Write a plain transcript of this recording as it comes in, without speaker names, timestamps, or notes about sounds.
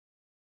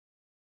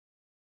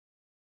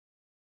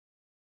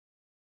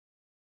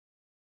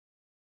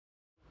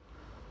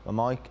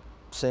My mic,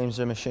 seems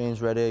the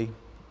machine's ready,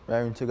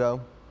 raring to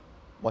go.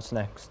 What's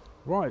next?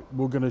 Right,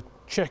 we're going to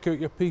check out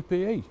your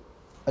PPE.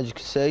 As you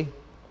can see,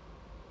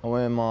 I'm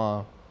wearing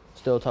my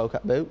steel toe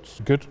cap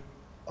boots. Good.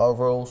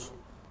 Overalls.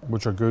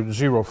 Which are good,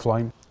 zero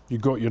flame.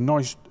 You've got your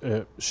nice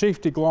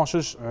safety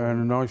glasses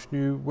and a nice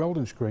new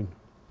welding screen.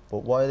 But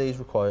why are these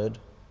required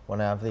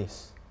when I have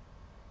this?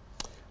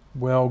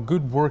 Well,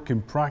 good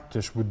working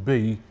practice would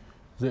be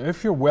that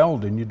if you're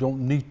welding, you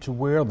don't need to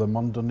wear them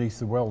underneath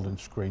the welding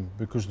screen,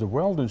 because the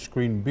welding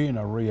screen being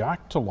a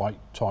reactor light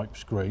type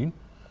screen,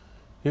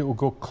 it will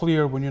go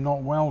clear when you're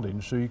not welding,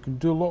 so you can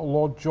do a lot of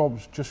odd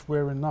jobs just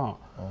wearing that.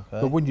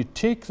 Okay. But when you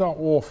take that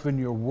off in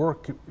your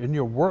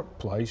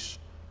workplace,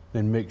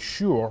 then make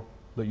sure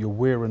that you're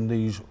wearing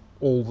these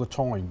all the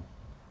time.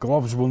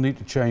 Gloves will need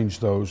to change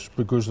those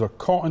because they're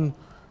cotton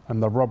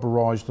and they're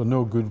rubberized, they're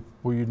no good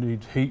where you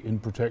need heat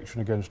and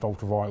protection against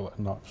ultraviolet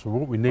and that. So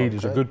what we need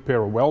is a good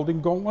pair of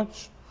welding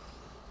gauntlets,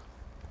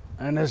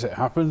 and as it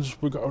happens,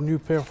 we've got a new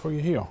pair for you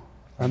here,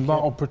 and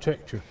that'll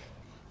protect you.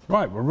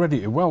 Right, we're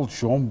ready to weld,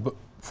 Sean, but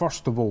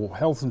first of all,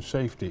 health and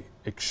safety,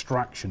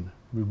 extraction.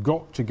 We've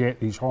got to get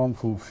these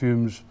harmful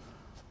fumes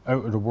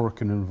out of the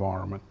working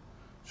environment.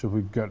 So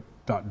we get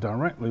that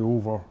directly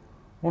over,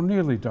 or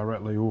nearly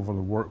directly over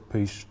the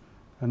workpiece,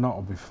 and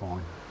that'll be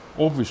fine.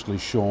 Obviously,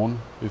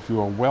 Sean, if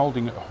you are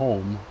welding at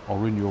home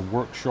or in your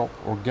workshop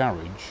or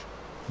garage,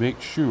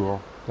 make sure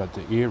that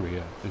the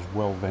area is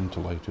well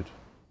ventilated.